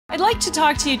I'd like to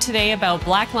talk to you today about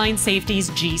Blackline Safety's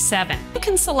G7. You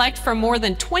can select from more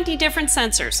than 20 different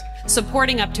sensors,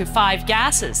 supporting up to 5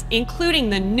 gases, including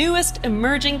the newest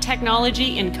emerging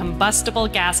technology in combustible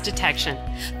gas detection,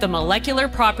 the Molecular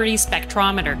Property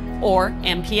Spectrometer, or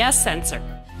MPS sensor.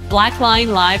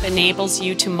 Blackline Live enables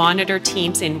you to monitor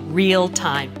teams in real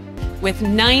time. With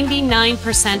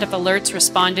 99% of alerts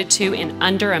responded to in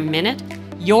under a minute,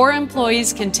 your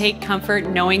employees can take comfort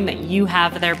knowing that you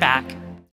have their back.